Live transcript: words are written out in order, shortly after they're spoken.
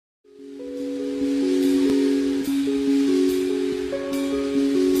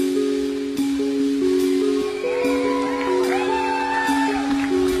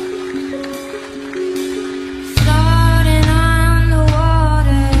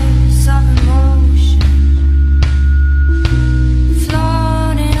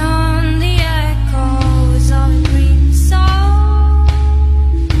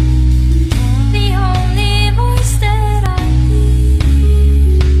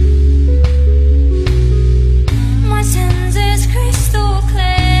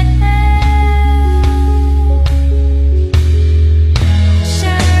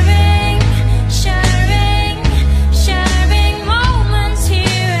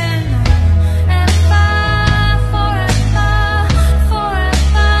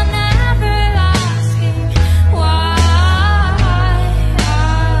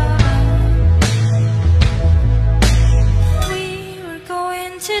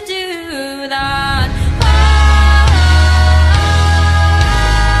do that.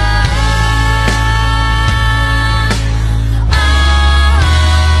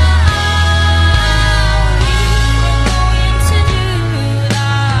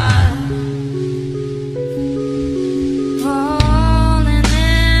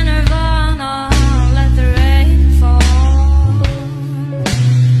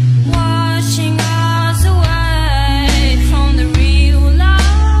 Washing us away from the real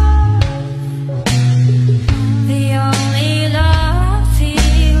love.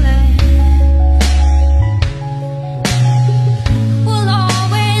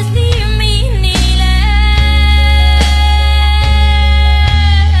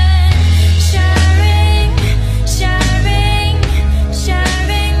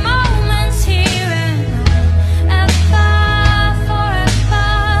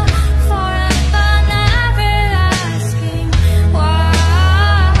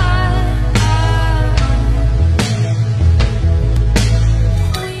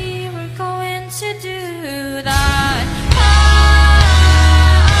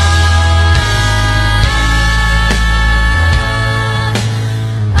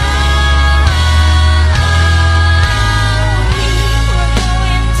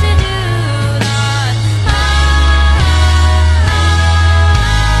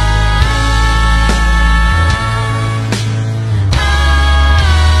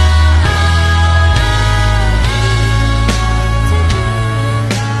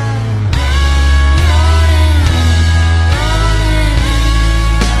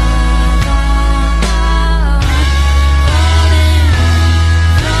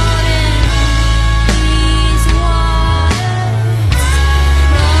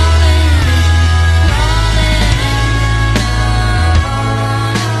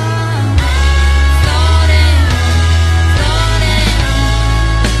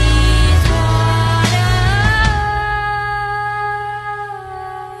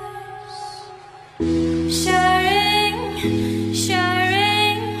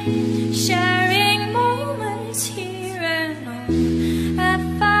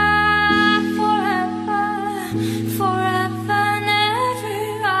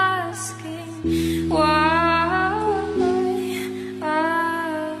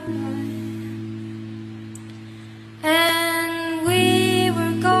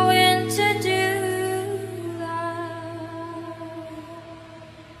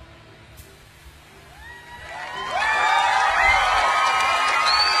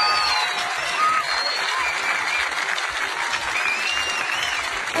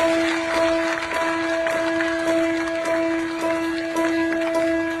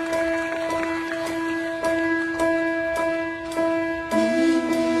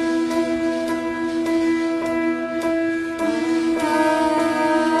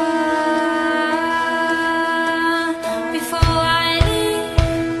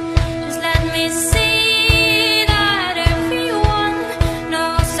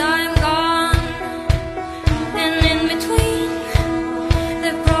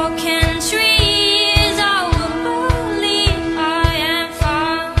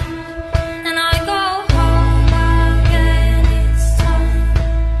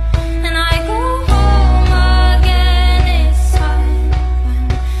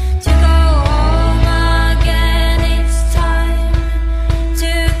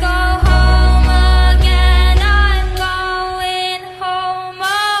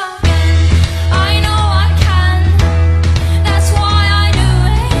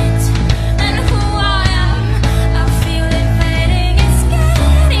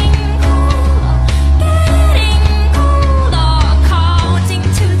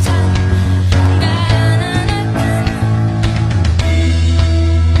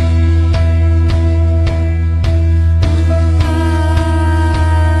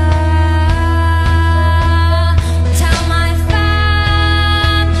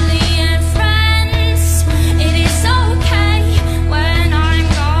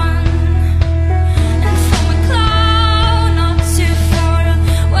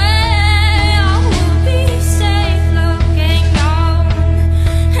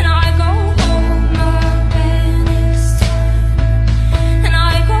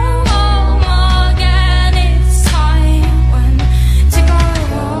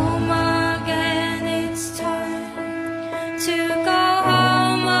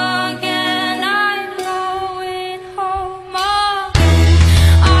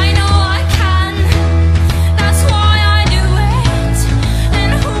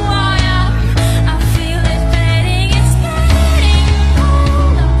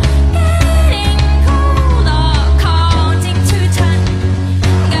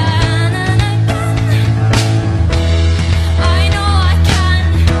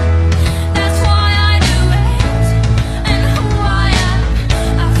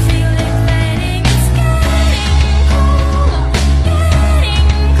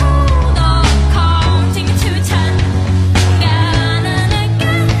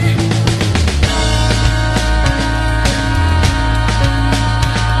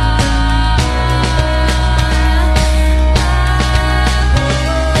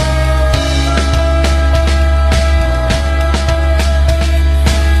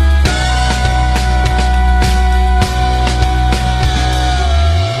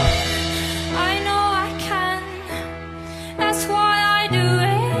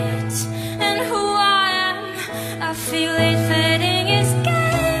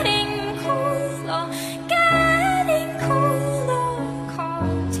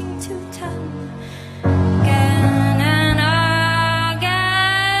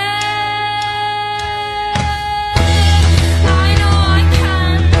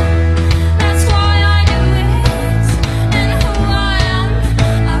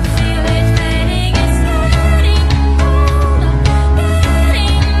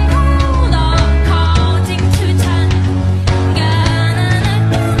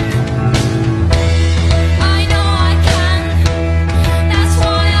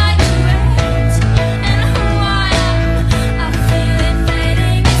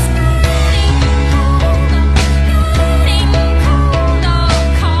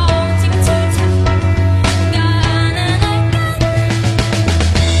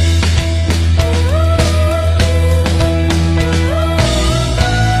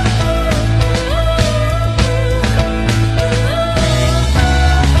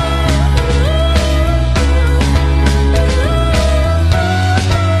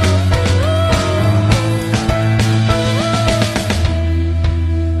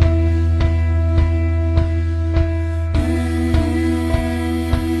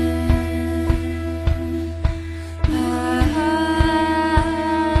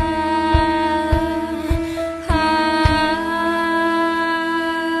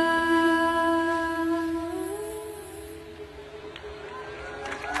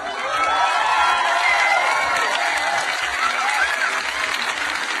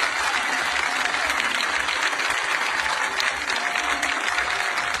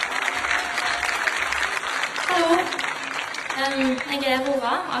 Jeg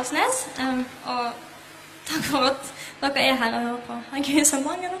Aurora Aksnes, og takk for at dere her og hører på. Gud, så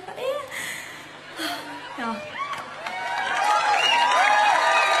mange dere Ja.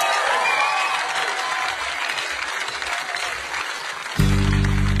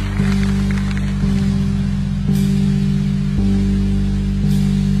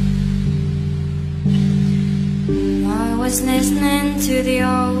 I was listening to the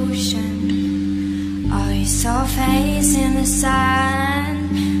ocean. I saw a face in the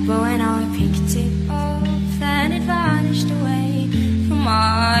sand, but when I picked it up, then it vanished away from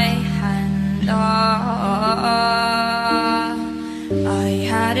my hand. I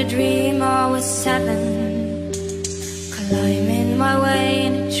had a dream I was 7, climbing my way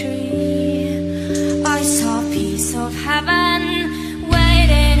in a tree. I saw a piece of heaven,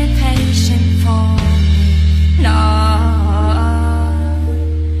 waiting impatient for me now.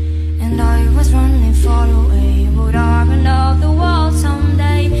 And I was running far away, would I run off the world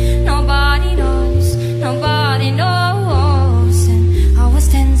someday? Nobody knows, nobody knows. And I was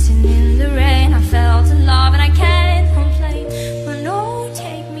dancing in the rain, I felt alive and I can't complain. But no,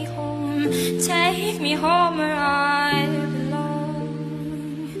 take me home where I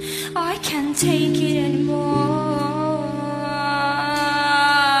belong. I can't take it anymore.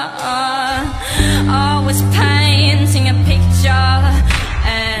 I was painting a picture,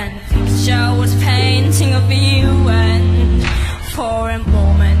 and the picture was painting of you. And for a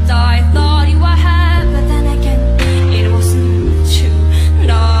moment I thought you were here, but then again it wasn't true.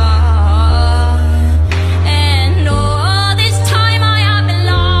 No. And all this time I have been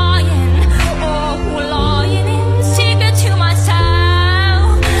lying, lying in secret to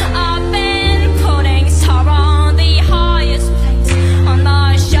myself. I've been putting star on the highest place on the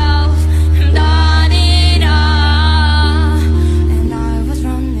shelf. Da-dee-da. And I was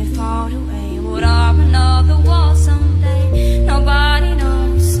running far away, would I run off the wall someday? Nobody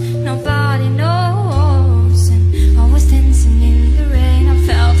knows, nobody knows. And I was dancing in the rain, I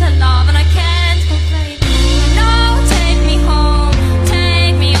felt alive and I can't complain. No, take me home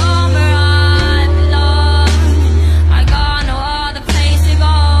where I belong. I got no other place to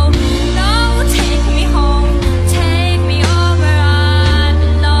go. No, take me home where I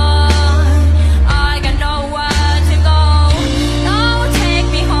belong. I got nowhere to go. No, take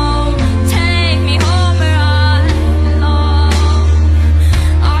me home where I belong.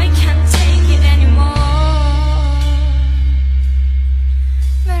 I can't take it anymore.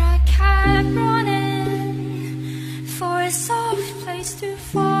 But I kept running for a soft place to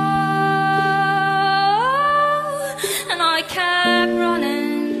fall. And I kept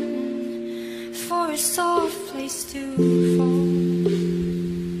running for a soft place to fall.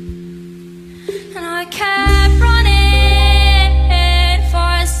 And I kept running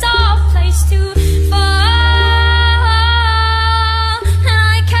for a soft place to fall. And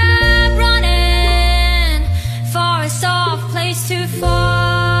I kept running for a soft place to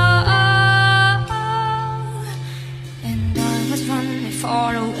fall. And I was running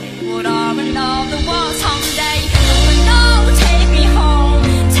far away, would I run off the world someday? But no, take me home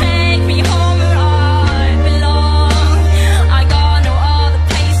where I belong. I got no other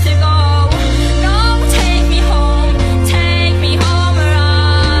place to go. No, take me home where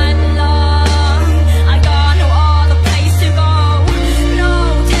I belong. I got no other place to go. No,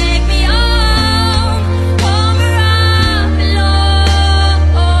 take me home where I belong.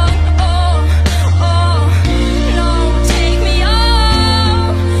 No, take me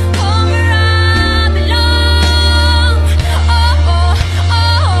home where I belong.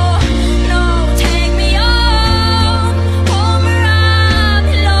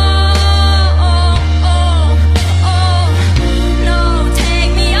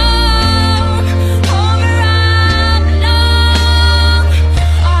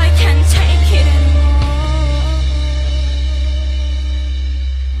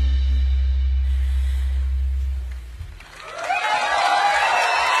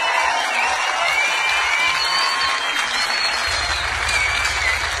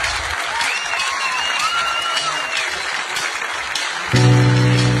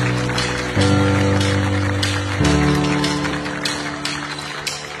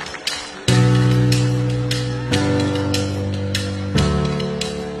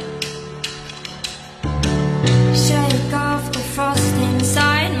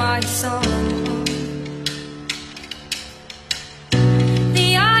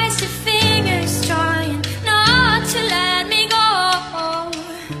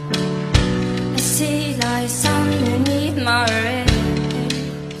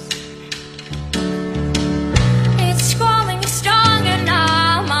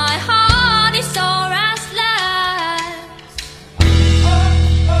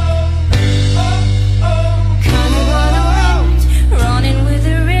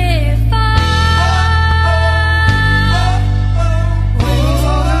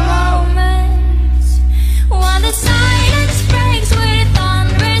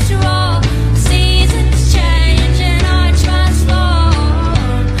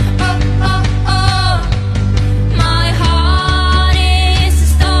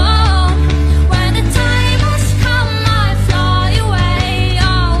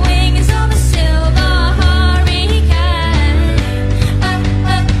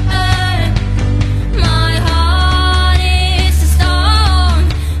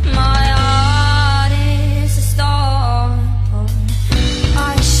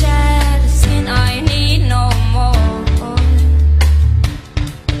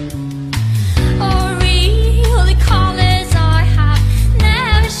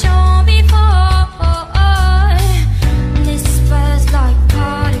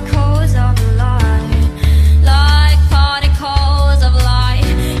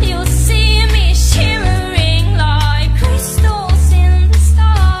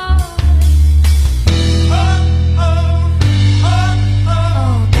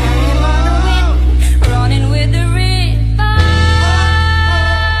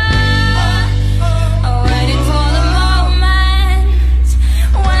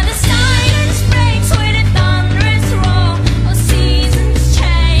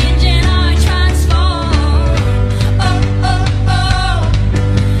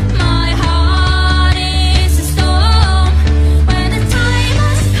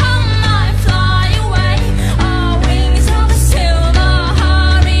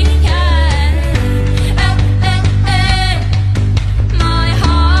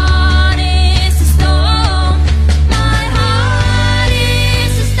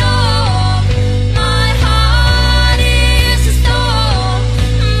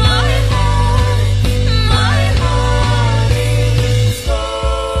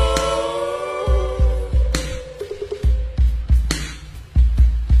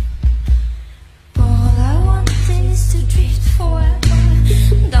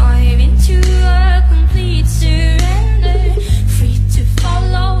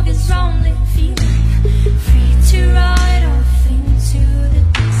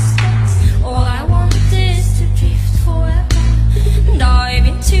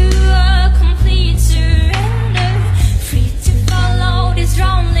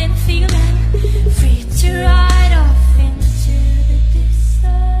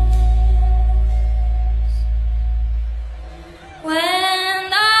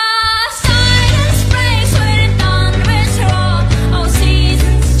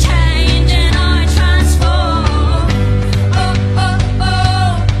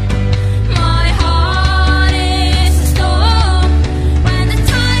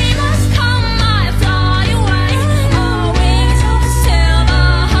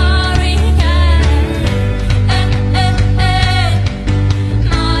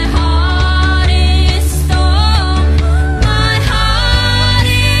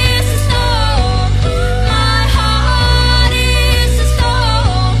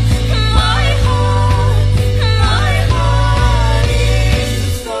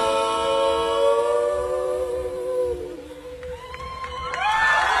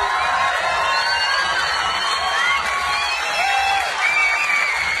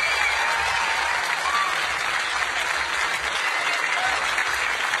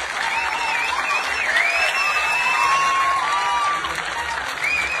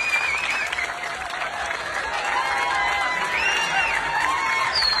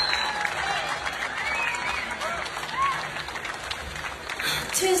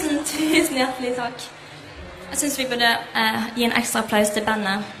 Tusen hjertelig takk. Jeg synes vi burde gi en ekstra applaus til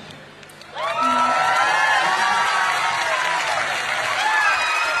bandet.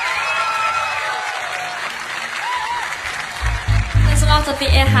 Det er så rart at vi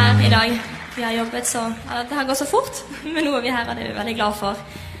er her i dag. Vi har jobbet så... Det har gått så fort, men nå er vi her, og det er vi veldig glad for.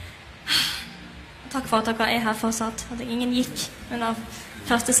 Takk for at dere er her fortsatt, at ingen gikk under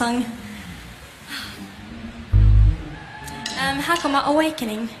første sang. Her kommer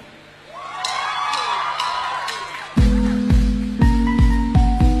Awakening.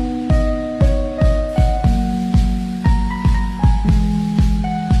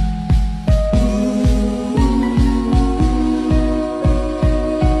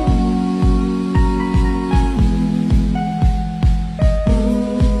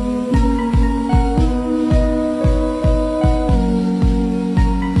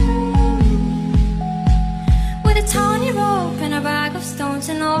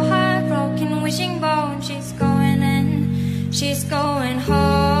 She's going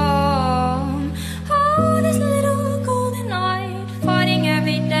home. Oh, this little golden light, fighting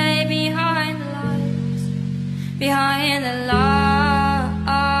every day behind the lights, behind the lights.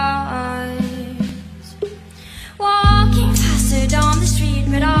 Walking faster down the street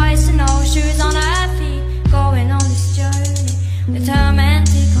with eyes and no shoes on her feet, going on this journey, determined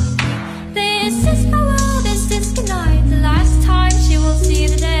to complete. This is my world, this is the night, the last time she will see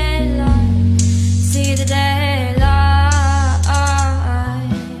the daylight, see the daylight.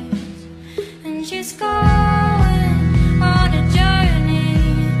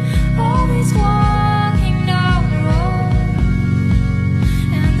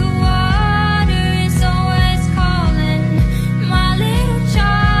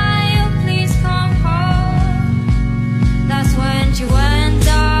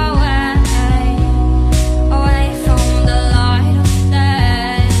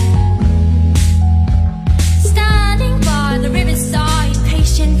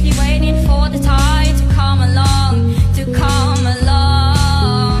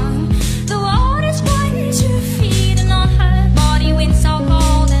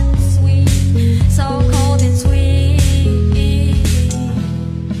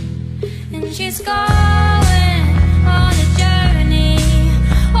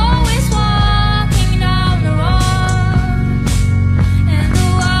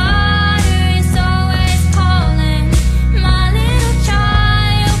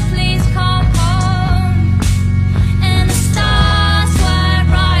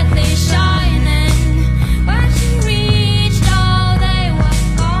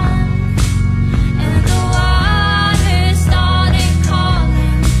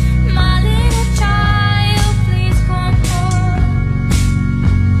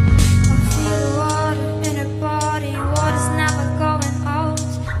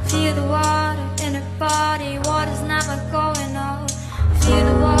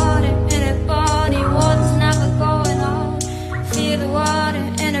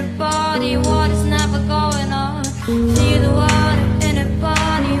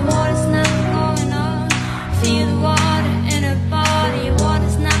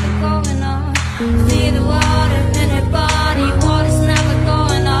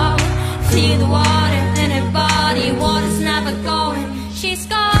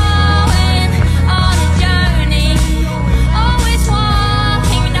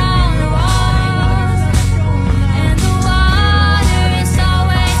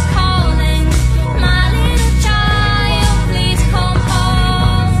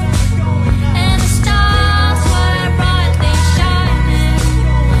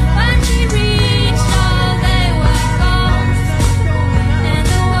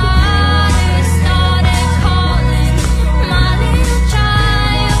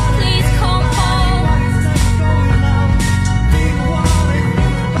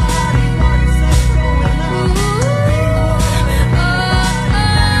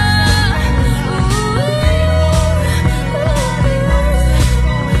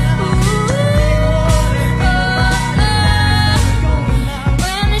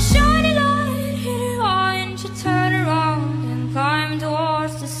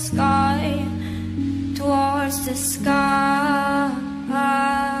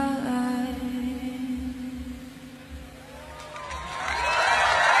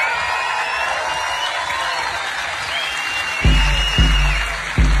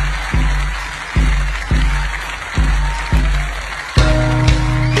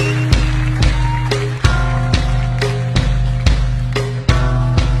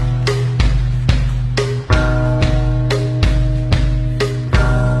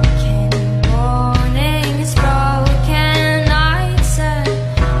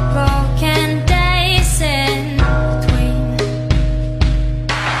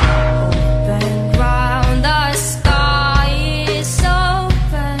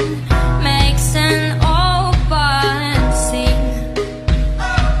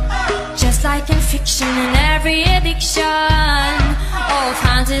 every addiction. Oh,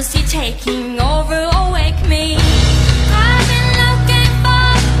 fantasy taking over, awake me. I've been looking for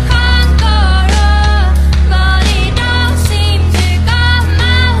Conqueror, but he don't seem to come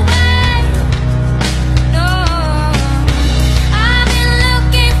my way. No, I've been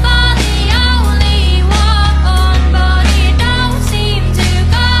looking for the only one, but he don't seem to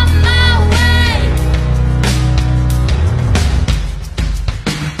come my way.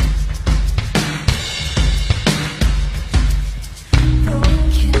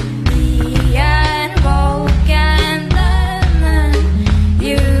 Broken me and broken them,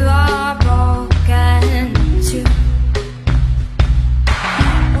 you are broken too.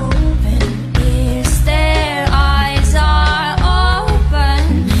 Open ears, their eyes are open,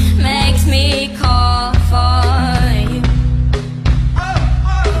 makes me call for you.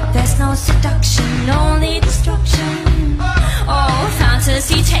 There's no seduction, only destruction. Oh,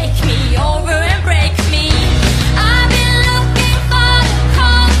 fantasy, take me over and break me. I've been looking for the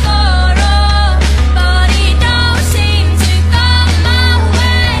Conqueror, but he don't seem to come my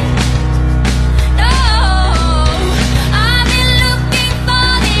way. No, I've been looking for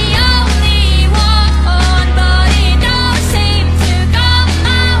the only one, but he don't seem to come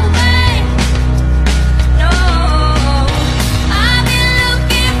my way. No, I've been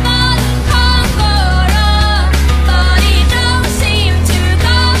looking for the Conqueror, but he don't seem to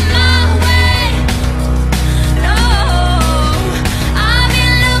come my way. No, I've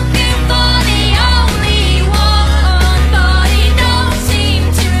been looking for the only one, but he don't seem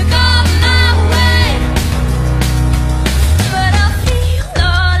to come my way. But I feel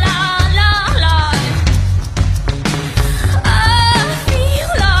la la la la. I feel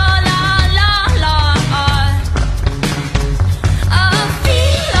la la la la. I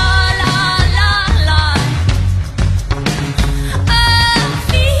feel la la la la. I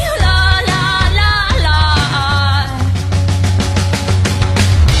feel la la la la.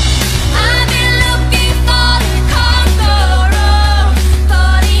 I've been looking for the Conqueror,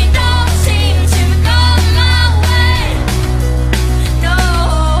 but he don't seem to come my way. No,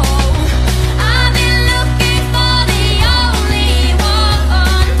 I've been looking for the only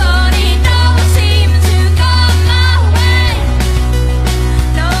one, but he don't seem to come my way.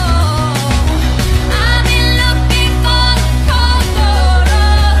 No, I've been looking for the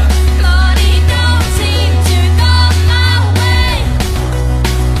Conqueror, but he don't seem to come my way.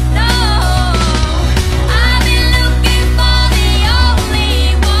 No, I've been looking for the only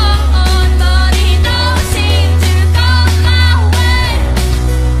one, but he don't seem to come my way.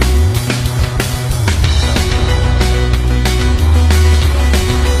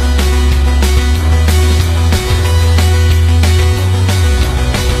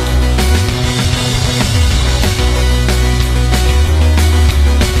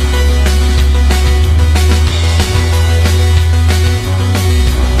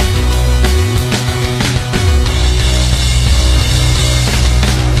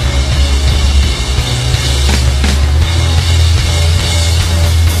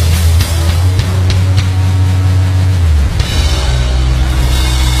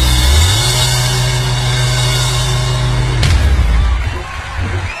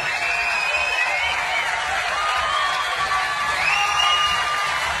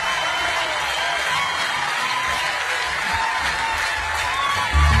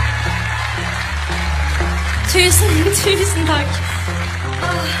 Tusen takk.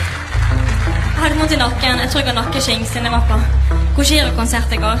 Jeg hadde vondt i nakken. Jeg tror jeg har nakkeskink siden jeg var på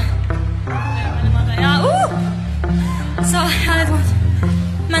Conqueror-konsert i går. Ja, Så jeg hadde litt vondt.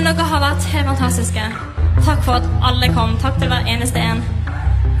 Men dere har vært helt fantastiske. Takk for at alle kom. Takk til hver eneste en.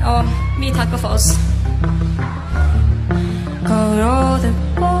 Og vi takker for oss. Go row the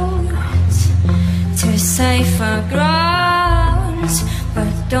boat to safer grounds, but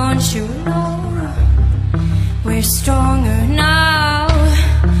don't you know we're stronger now?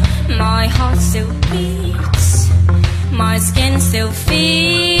 My heart still beats, my skin still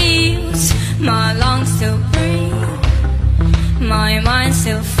feels, my lungs still breathe, my mind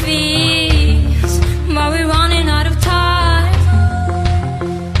still feels, but we're running out of time.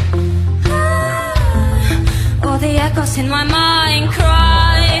 All the echoes in my mind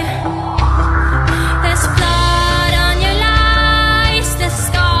cry, there's blood on your lies, the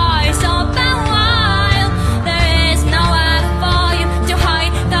sky's open wide, there is nowhere for you to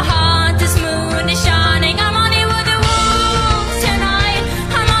hide, the hottest moon is shining. I'm on it with the wolves tonight,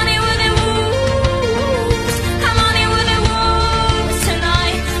 I'm on it with the wolves, I'm on it with the wolves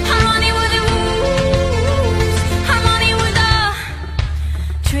tonight, I'm on it with the wolves, I'm on it with the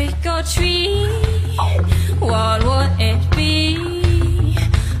trick or treat. What would it be?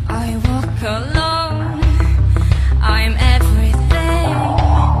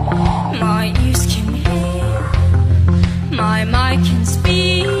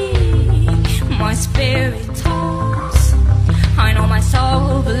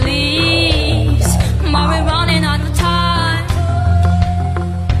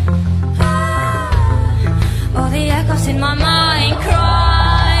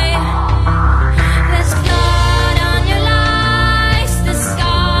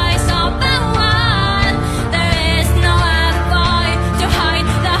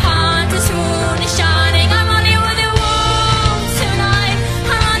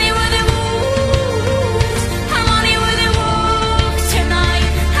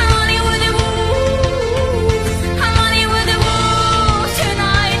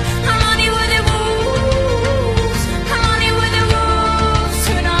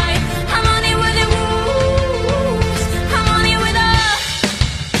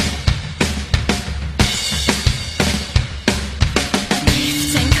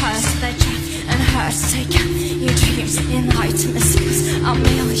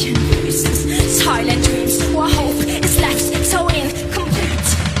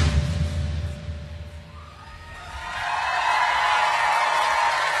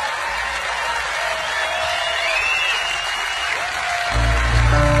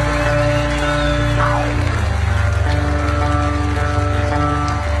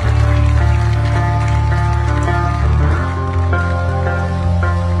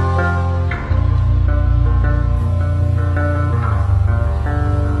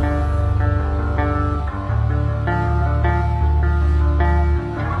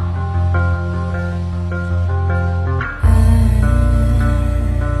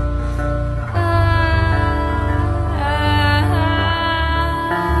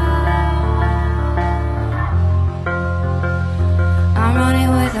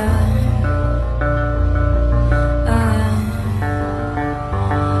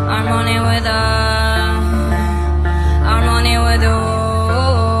 with us.